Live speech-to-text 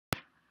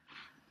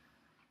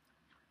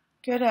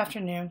Good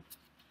afternoon.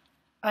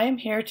 I am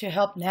here to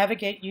help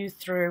navigate you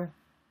through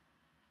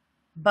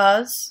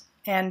Buzz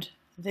and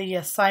the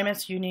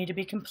assignments you need to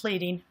be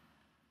completing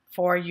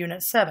for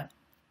Unit 7.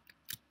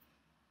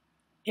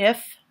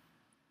 If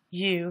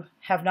you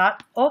have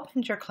not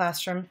opened your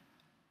classroom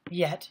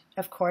yet,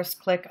 of course,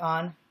 click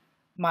on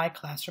My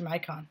Classroom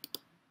icon.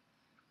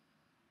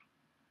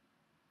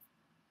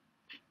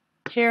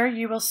 Here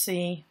you will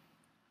see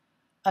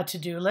a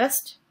to-do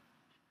list.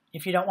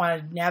 If you don't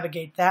want to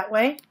navigate that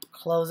way,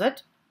 close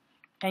it,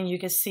 and you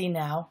can see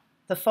now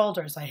the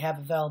folders I have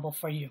available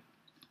for you.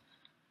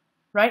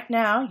 Right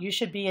now, you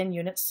should be in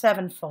Unit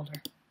 7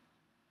 folder.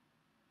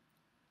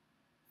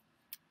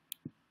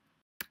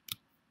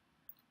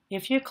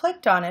 If you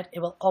clicked on it, it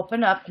will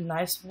open up a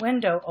nice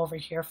window over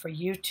here for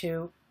you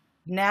to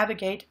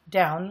navigate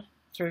down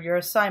through your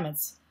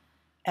assignments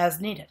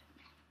as needed.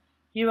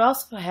 You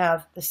also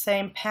have the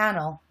same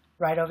panel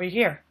right over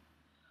here,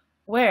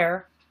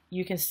 where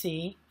you can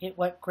see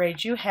what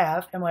grade you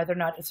have and whether or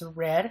not it's a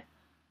red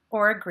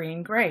or a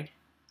green grade.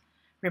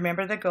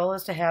 Remember, the goal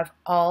is to have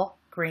all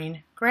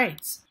green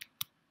grades.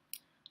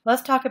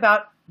 Let's talk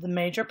about the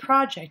major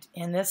project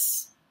in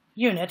this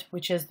unit,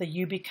 which is the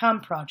You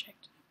Become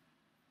project.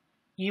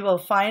 You will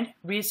find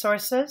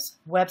resources,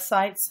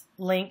 websites,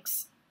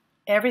 links,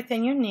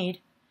 everything you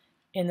need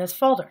in this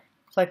folder.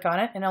 Click on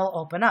it and it'll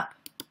open up.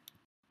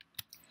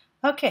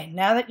 Okay,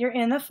 now that you're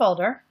in the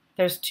folder,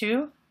 there's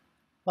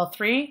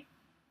three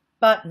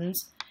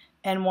buttons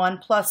and one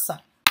plus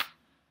sign.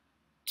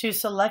 To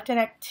select an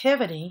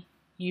activity,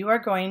 you are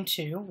going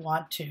to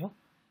want to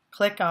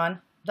click on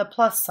the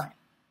plus sign.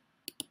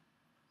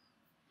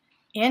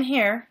 In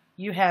here,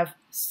 you have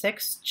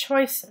 6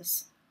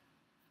 choices.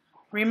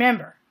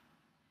 Remember,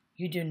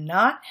 you do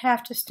not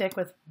have to stick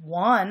with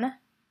one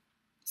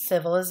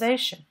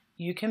civilization.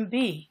 You can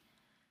be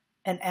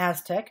an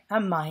Aztec,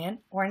 a Mayan,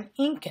 or an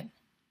Incan.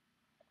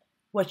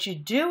 What you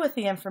do with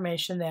the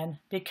information then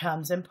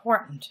becomes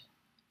important.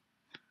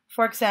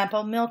 For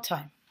example,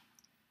 mealtime.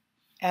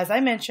 As I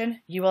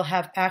mentioned, you will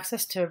have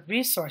access to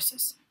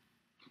resources.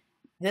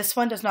 This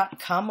one does not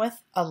come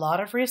with a lot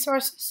of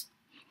resources.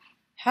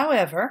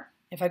 However,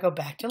 if I go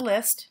back to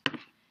list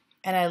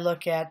and I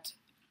look at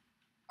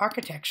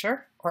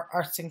architecture or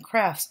arts and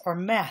crafts or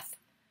math,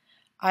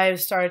 I have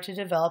started to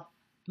develop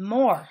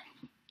more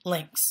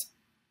links.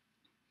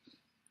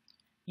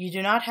 You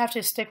do not have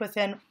to stick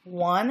within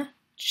one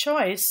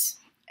choice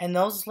and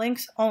those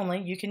links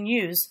only. You can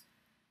use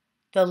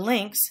the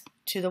links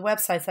to the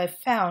websites I've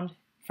found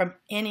from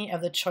any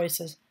of the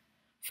choices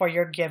for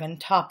your given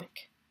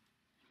topic.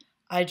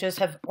 I just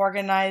have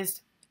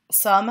organized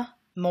some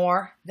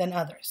more than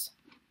others.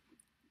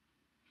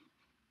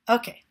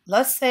 Okay,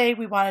 let's say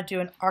we want to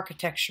do an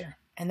architecture,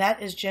 and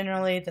that is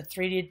generally the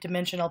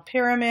 3D-dimensional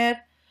pyramid.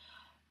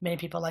 Many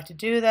people like to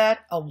do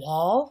that. A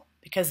wall,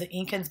 because the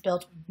Incans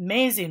built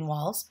amazing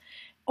walls,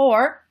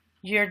 or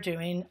you're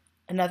doing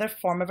another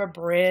form of a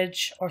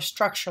bridge or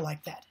structure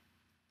like that.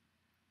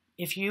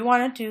 If you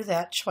want to do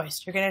that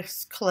choice, you're going to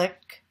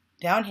click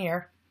down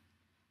here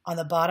on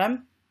the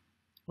bottom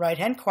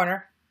right-hand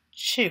corner,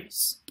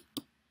 choose.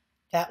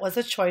 That was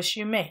a choice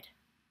you made.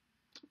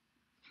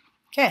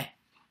 Okay,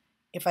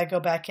 if I go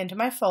back into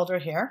my folder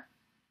here,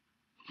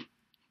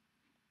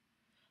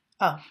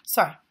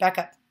 back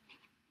up.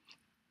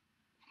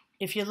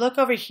 If you look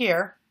over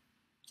here,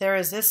 there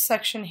is this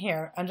section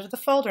here under the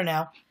folder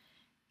now.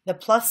 The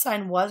plus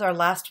sign was our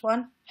last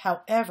one.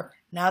 However,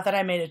 now that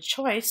I made a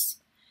choice,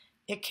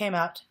 it came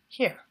out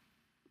here.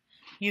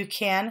 You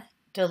can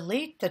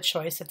delete the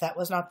choice if that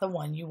was not the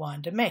one you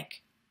wanted to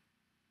make.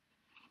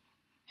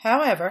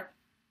 However,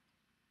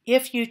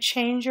 if you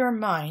change your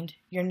mind,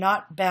 you're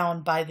not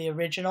bound by the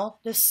original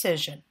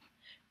decision.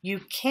 You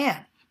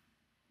can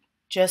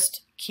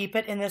just keep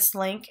it in this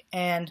link,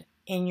 and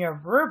in your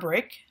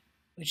rubric,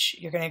 which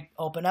you're going to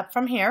open up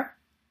from here,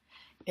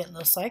 it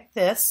looks like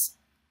this.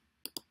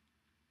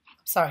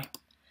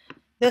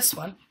 This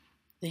one,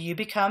 the You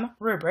Become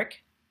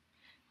rubric.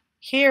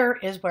 Here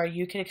is where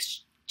you can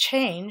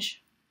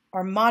change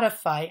or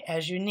modify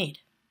as you need.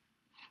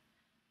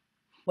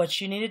 What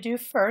you need to do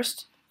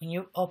first when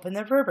you open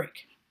the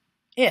rubric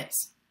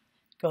is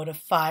go to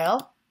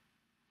File,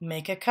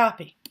 Make a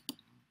Copy.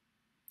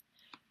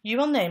 You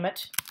will name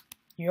it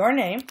your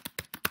name,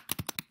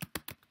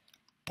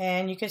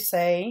 and you could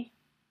say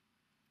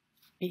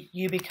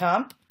You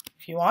Become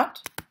if you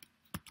want,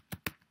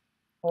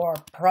 or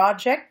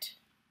Project,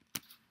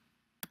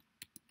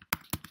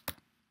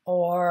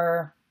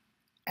 or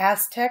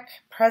Aztec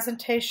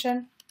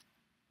Presentation,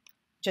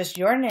 just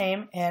your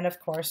name, and of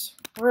course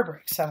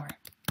rubric somewhere.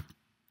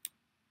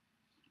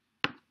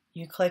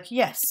 You click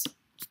Yes.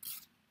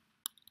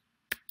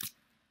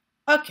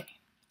 Okay,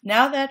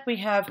 now that we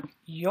have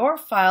your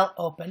file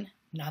open,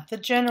 not the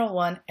general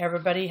one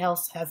everybody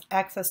else has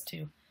access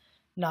to,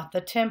 not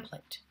the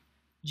template,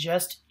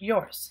 just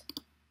yours,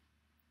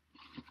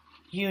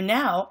 you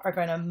now are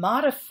going to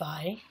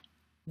modify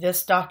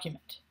this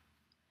document.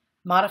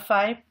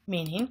 Modify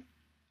meaning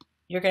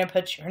you're going to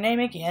put your name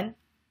again,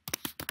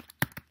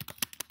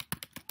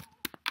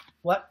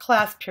 what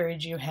class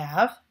period you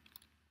have.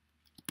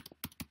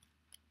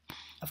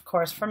 Of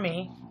course, for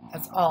me,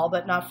 that's all,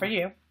 but not for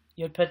you.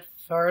 You'd put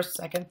first,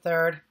 second,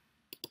 third,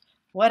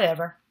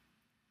 whatever.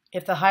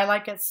 If the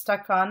highlight gets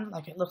stuck on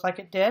like it looked like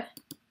it did,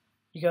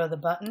 you go to the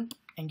button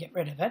and get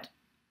rid of it.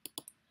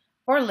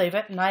 Or leave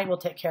it and I will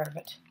take care of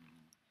it.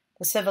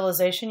 The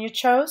civilization you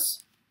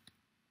chose,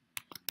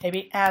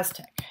 maybe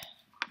Aztec.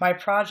 My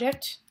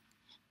project,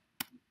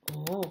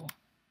 ooh,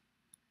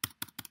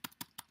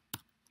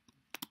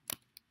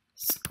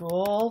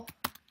 school.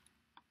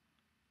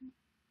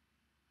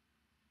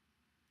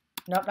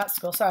 Nope, not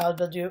school, sorry, I'll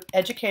do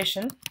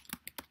education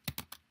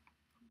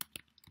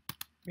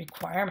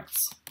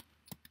requirements.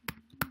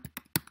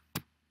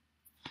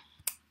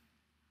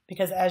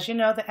 Because as you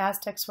know, the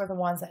Aztecs were the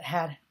ones that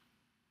had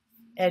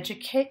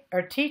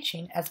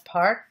teaching as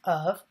part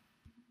of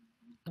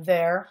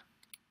their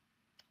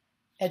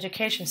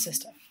education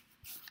system.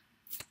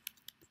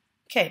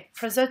 Okay,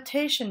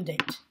 presentation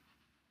date.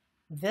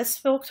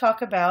 This we'll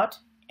talk about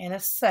in a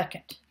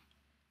second.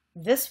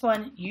 This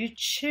one you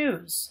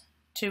choose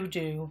to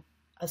do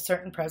a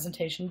certain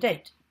presentation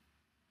date.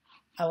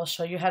 I will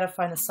show you how to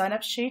find the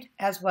sign-up sheet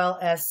as well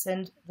as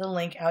send the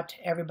link out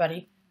to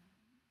everybody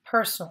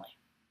personally.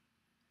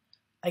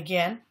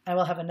 Again, I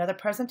will have another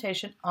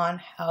presentation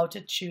on how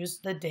to choose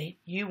the date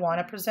you want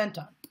to present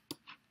on.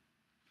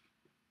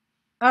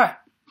 All right,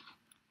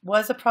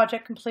 was the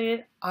project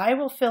completed? I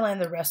will fill in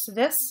the rest of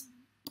this.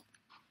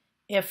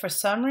 If for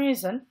some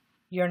reason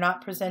you're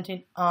not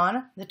presenting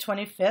on the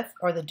 25th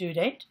or the due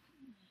date,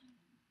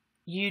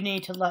 you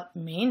need to let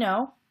me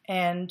know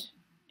and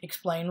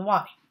explain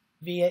why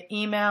via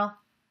email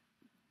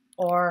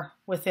or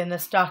within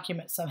this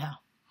document somehow.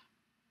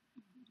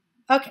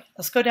 Okay,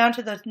 let's go down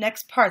to the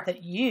next part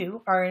that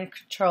you are in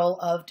control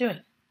of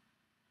doing.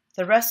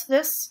 The rest of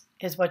this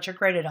is what you're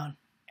graded on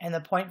and the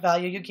point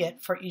value you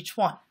get for each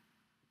one.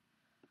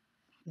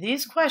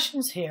 These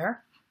questions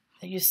here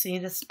that you see,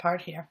 this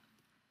part here,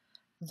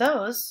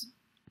 those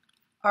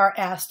are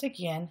asked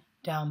again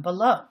down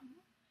below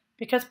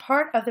because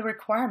part of the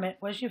requirement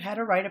was you had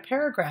to write a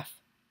paragraph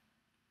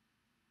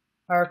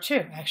or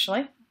two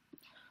actually.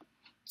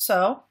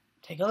 So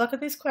take a look at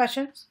these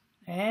questions.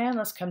 And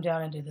let's come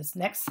down and do this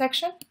next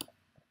section.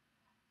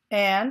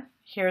 And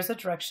here's the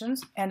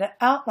directions and an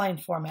outline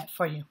format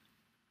for you.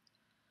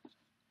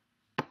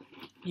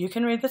 You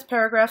can read this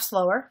paragraph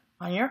slower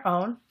on your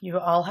own. You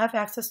all have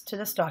access to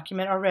this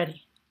document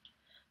already.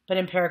 But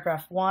in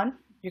paragraph 1,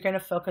 you're going to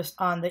focus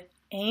on the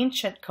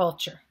ancient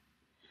culture.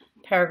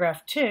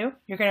 Paragraph 2,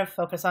 you're going to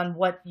focus on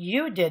what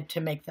you did to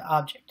make the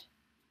object.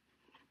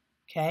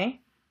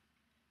 Okay?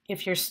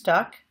 If you're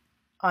stuck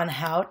on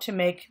how to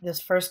make this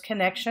first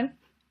connection,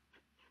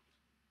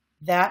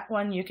 that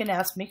one you can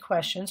ask me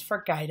questions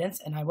for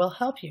guidance and I will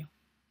help you.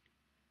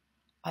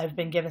 I've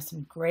been given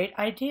some great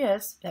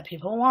ideas that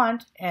people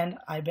want and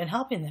I've been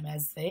helping them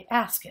as they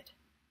ask it.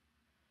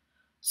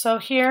 So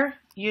here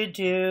you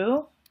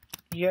do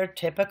your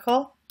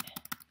typical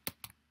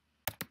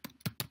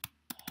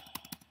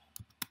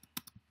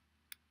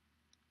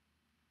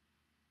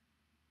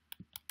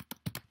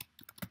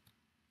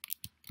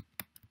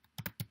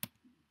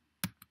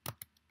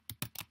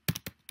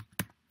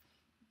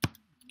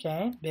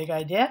okay, big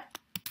idea.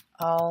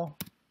 All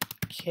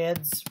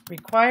kids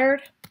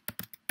required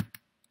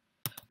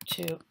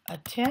to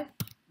attend.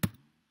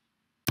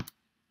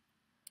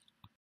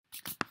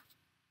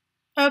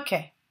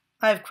 Okay,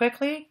 I've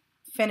quickly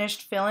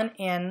finished filling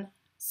in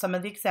some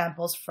of the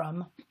examples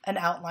from an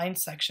outline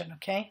section,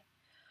 okay?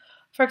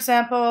 For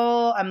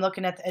example, I'm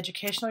looking at the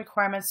educational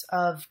requirements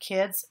of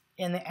kids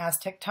in the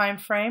Aztec time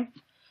frame.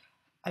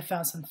 I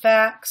found some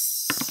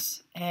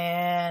facts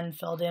and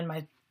filled in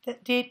my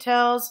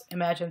details.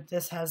 Imagine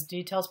this has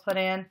details put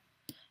in.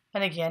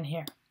 And again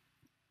here.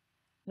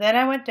 Then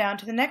I went down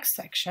to the next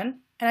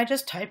section and I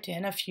just typed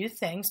in a few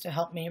things to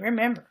help me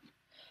remember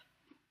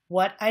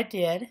what I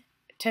did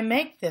to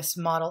make this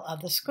model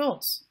of the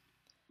schools.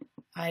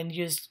 I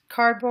used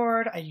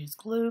cardboard, I used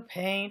glue,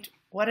 paint,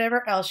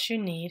 whatever else you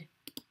need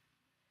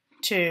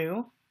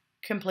to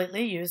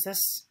completely use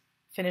this,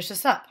 finish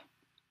this up.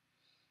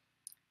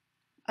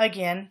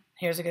 Again,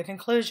 here's a good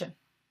conclusion.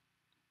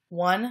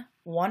 One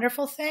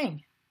wonderful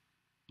thing.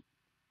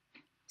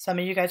 Some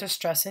of you guys are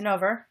stressing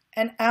over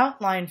an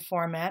outline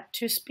format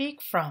to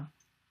speak from.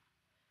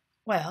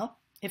 Well,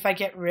 if I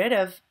get rid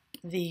of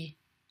the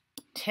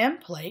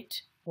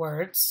template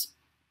words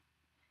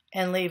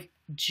and leave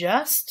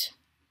just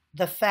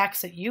the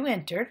facts that you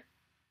entered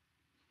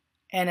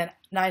and a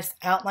nice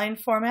outline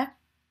format,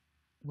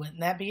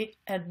 wouldn't that be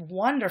a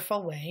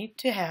wonderful way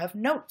to have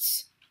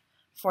notes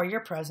for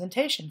your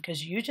presentation?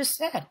 Because you just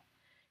said,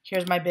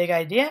 here's my big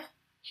idea,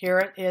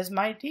 here is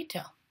my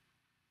detail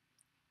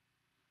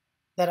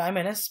that I'm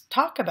going to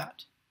talk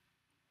about.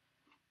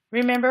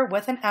 Remember,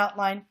 with an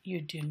outline,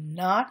 you do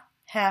not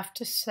have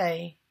to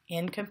say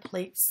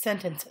incomplete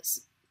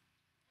sentences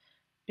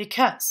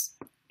because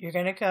you're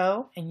going to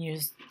go and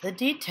use the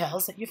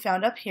details that you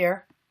found up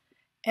here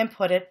and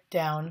put it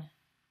down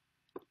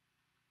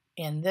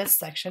in this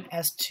section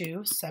as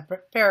 2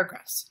 separate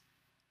paragraphs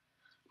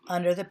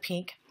under the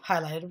pink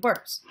highlighted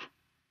words.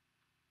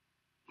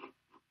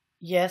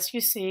 Yes,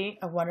 you see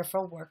a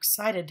wonderful works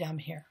cited down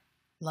here.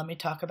 Let me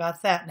talk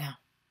about that now.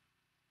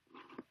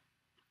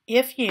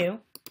 If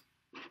you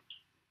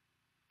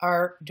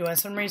are doing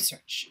some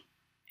research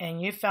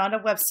and you found a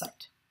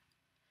website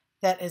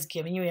that is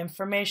giving you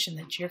information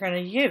that you're going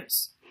to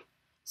use,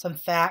 some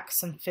facts,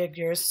 some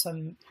figures,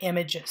 some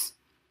images,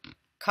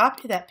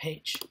 copy that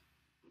page.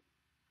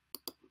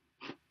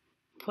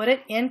 Put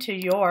it into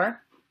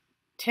your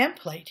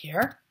template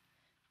here,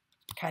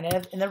 kind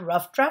of in the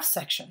rough draft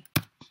section.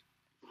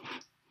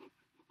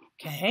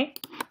 Okay,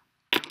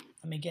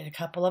 let me get a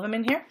couple of them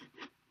in here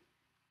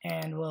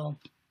and we'll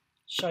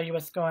show you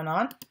what's going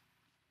on.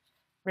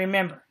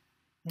 Remember,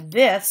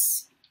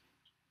 this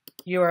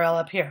URL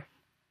up here,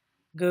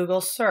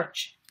 Google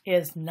search,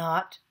 is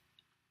not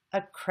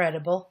a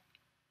credible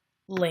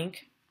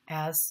link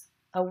as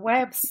a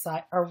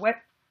website or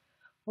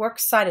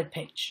works cited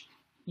page.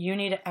 You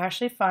need to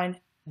actually find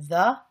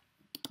the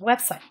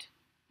website.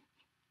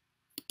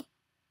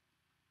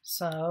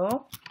 So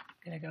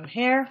I'm going to go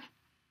here,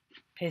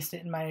 paste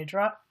it in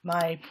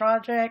my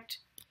project.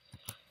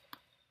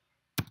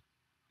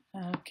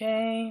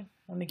 Okay,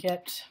 let me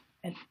get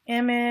an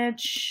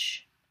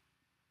image.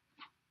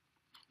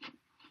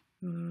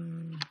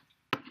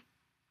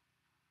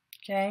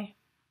 Okay.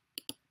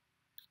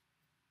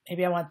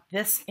 Maybe I want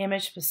this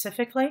image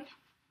specifically.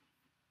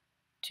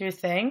 2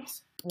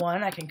 things.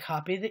 One, I can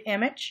copy the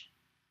image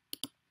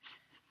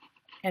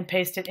and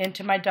paste it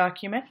into my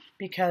document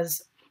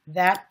because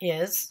that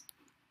is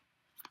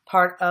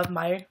part of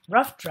my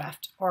rough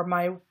draft or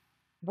my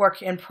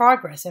work in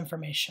progress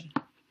information.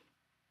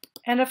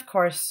 And of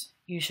course,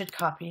 you should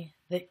copy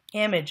the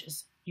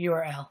image's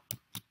URL.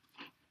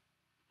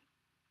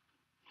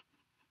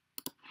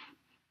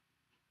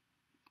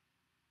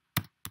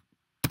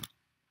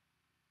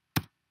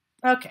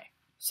 Okay,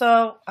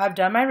 so I've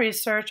done my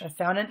research. I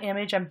found an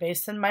image I'm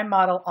basing my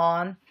model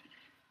on.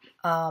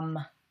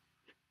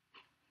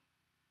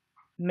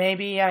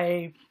 Maybe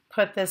I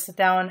put this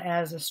down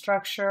as a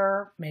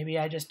structure. Maybe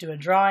I just do a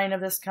drawing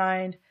of this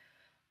kind,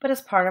 but it's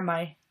part of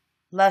my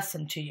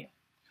lesson to you.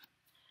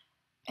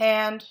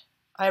 And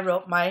I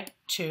wrote my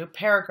 2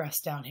 paragraphs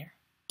down here.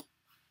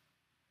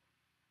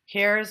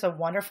 Here's a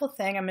wonderful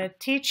thing I'm going to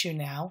teach you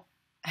now,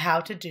 how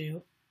to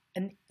do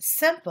a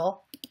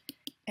simple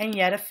and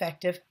yet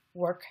effective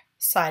work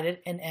cited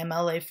in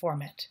MLA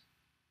format.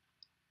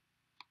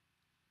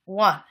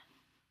 1,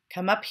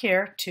 come up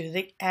here to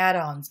the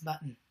add-ons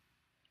button,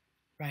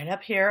 right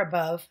up here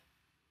above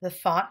the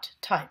font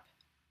type.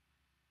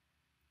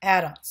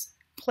 Add-ons,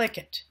 click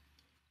it.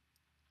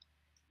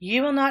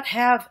 You will not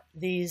have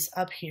these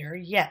up here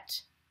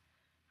yet,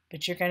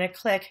 but you're going to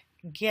click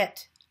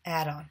Get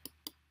Add-on.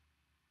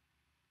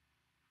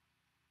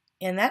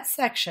 In that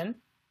section,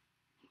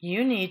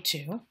 you need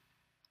to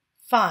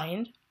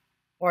find,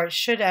 or it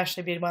should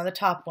actually be one of the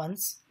top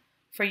ones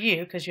for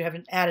you because you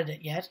haven't added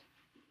it yet,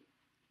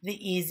 the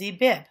Easy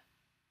Bib.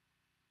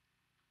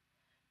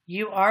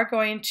 You are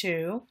going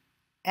to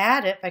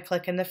add it by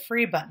clicking the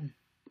Free button,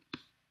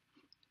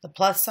 the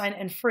plus sign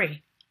and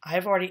Free.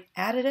 I've already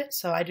added it,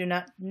 so I do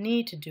not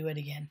need to do it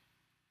again.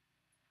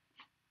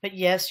 But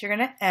yes, you're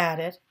going to add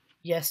it.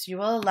 Yes, you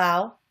will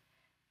allow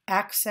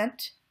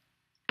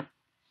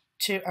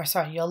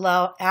you'll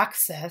allow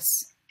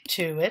access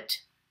to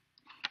it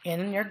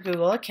in your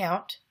Google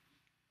account,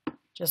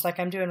 just like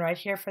I'm doing right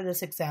here for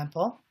this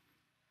example.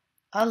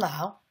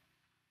 Allow,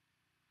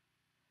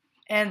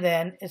 and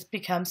then it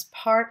becomes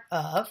part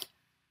of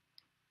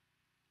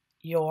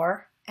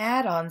your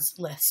add-ons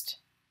list.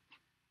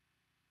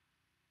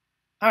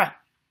 All right,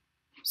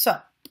 so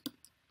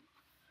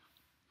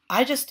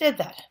I just did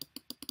that.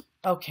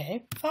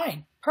 Okay,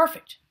 fine,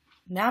 perfect.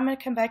 Now I'm going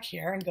to come back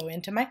here and go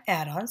into my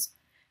add-ons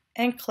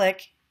and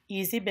click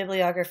Easy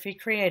Bibliography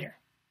Creator,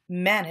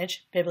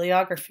 Manage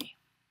Bibliography.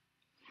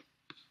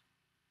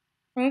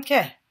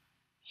 Okay,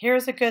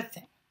 here's a good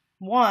thing.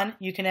 1,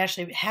 you can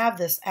actually have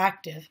this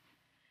active,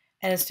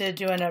 and instead of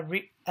doing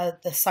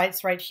the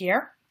sites right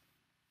here,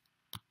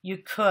 you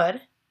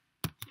could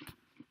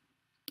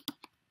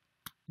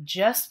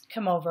just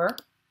come over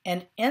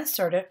and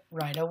insert it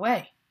right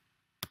away.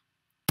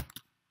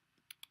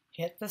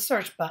 Hit the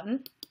search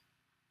button.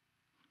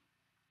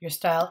 Your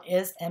style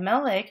is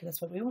MLA, because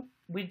that's what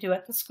we do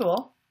at the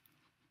school.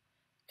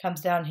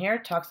 Comes down here,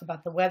 talks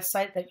about the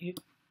website that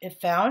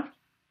it found.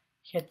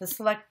 Hit the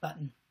select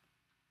button.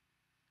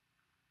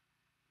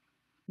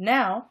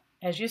 Now,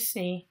 as you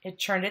see, it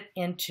turned it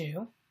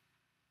into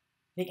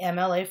the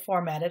MLA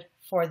formatted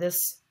for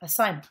this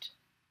assignment.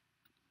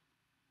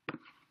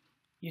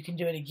 You can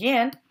do it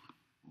again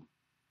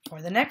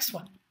for the next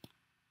one.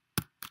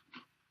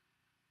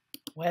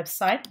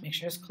 Website, make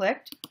sure it's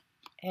clicked,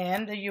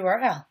 and the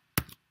URL.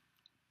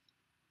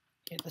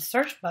 Hit the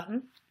search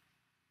button,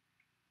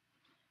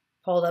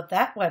 pulled up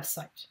that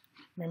website.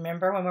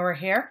 Remember when we were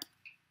here?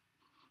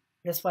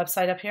 This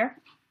website up here?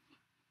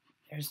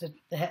 There's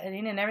the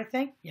heading and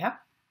everything. Yep.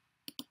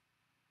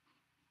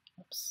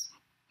 Oops.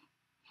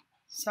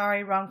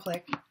 Sorry, wrong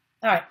click.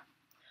 All right.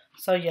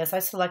 So yes, I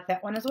select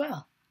that one as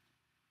well.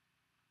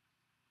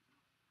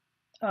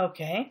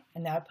 Okay,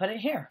 and now I put it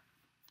here.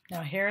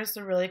 Now here's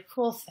the really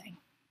cool thing.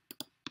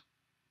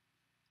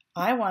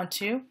 I want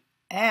to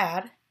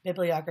add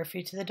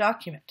bibliography to the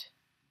document.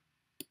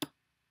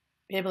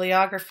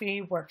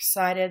 Bibliography, works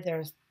cited,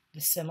 there's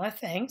the similar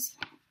things.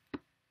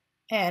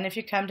 And if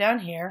you come down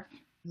here,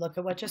 look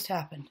at what just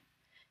happened.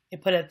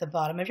 It put it at the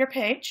bottom of your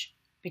page,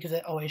 because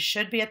it always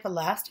should be at the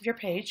last of your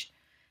page,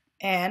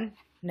 and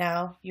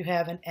now you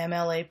have an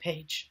MLA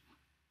page.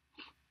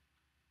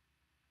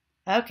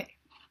 Okay,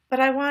 but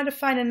I wanted to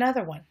find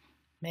another one.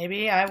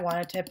 Maybe I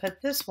wanted to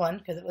put this one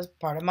because it was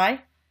part of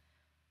my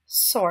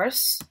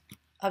source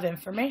of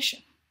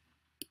information.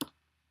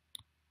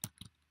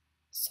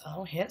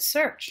 So hit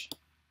search.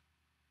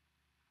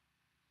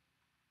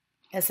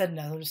 It said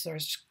no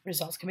search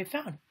results can be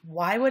found.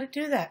 Why would it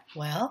do that?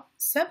 Well,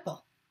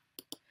 simple.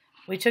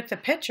 We took the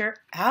picture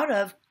out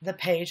of the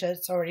page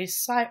that's already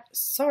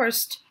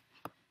sourced,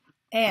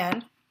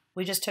 and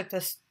we just took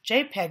this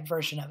JPEG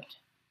version of it.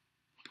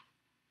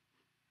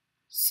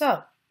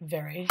 So,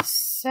 very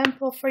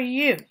simple for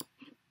you.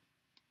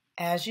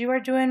 As you are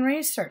doing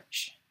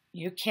research,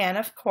 you can,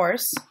 of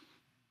course,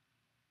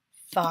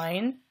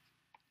 find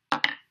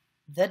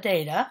the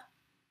data.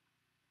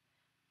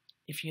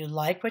 If you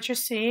like what you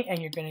see and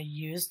you're going to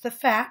use the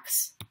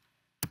facts,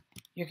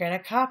 you're going to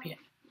copy it.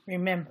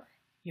 Remember,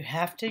 you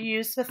have to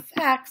use the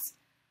facts,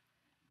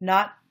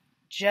 not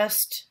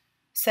just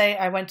say,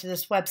 I went to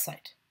this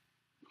website.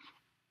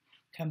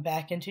 Come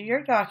back into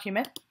your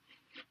document,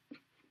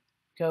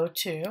 go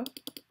to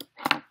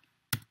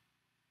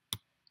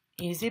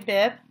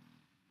EasyBib,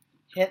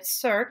 hit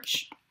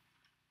search,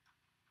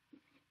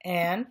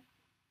 and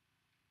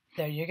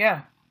there you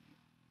go.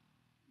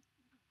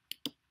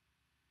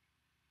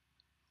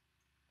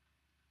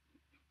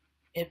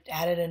 It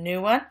added a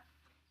new one,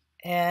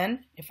 and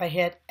if I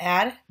hit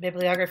add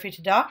bibliography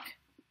to doc,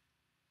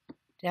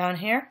 down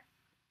here,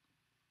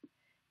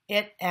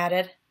 it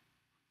added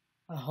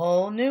a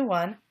whole new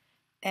one,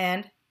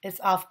 and it's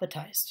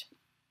alphabetized.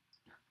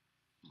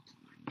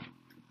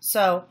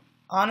 So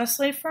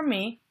honestly, for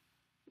me,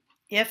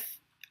 if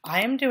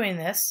I am doing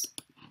this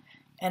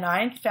and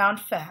I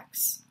found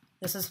facts,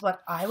 this is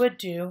what I would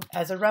do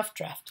as a rough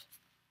draft.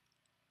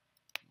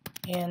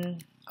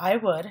 And I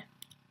would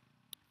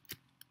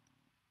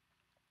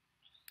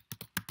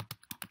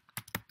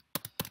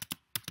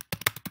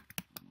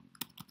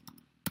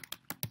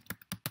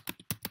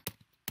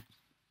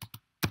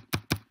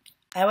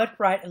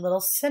write a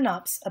little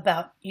synopsis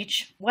about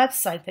each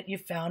website that you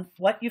found,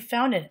 what you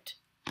found in it.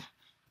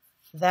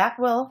 That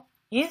will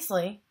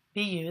easily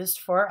be used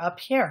for up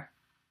here.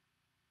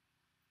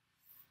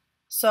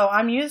 So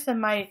I'm using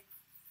my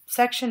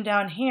section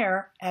down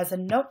here as a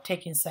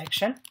note-taking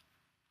section.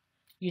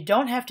 You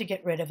don't have to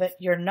get rid of it.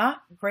 You're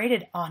not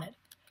graded on it,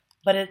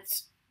 but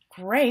it's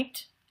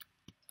great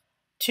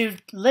to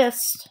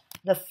list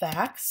the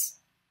facts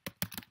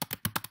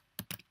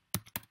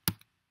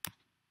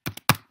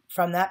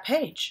from that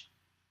page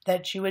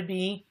that you would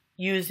be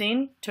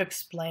using to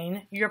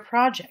explain your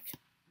project.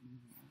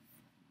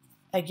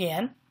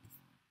 Again,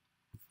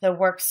 the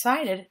works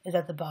cited is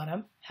at the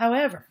bottom.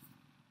 However,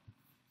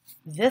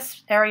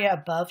 this area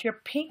above your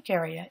pink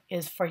area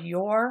is for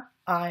your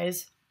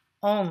eyes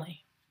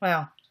only.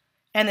 Well,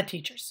 and the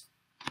teachers.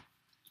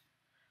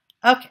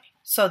 Okay,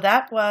 so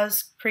that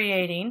was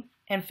creating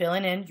and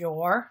filling in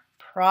your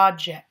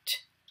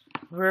project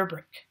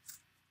rubric.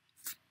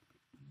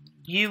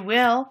 You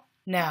will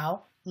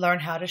now learn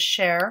how to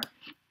share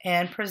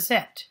and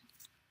present.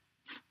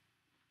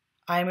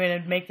 I'm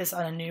going to make this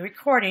on a new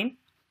recording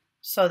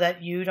so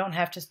that you don't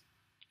have to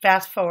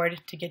fast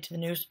forward to get to the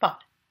new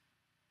spot.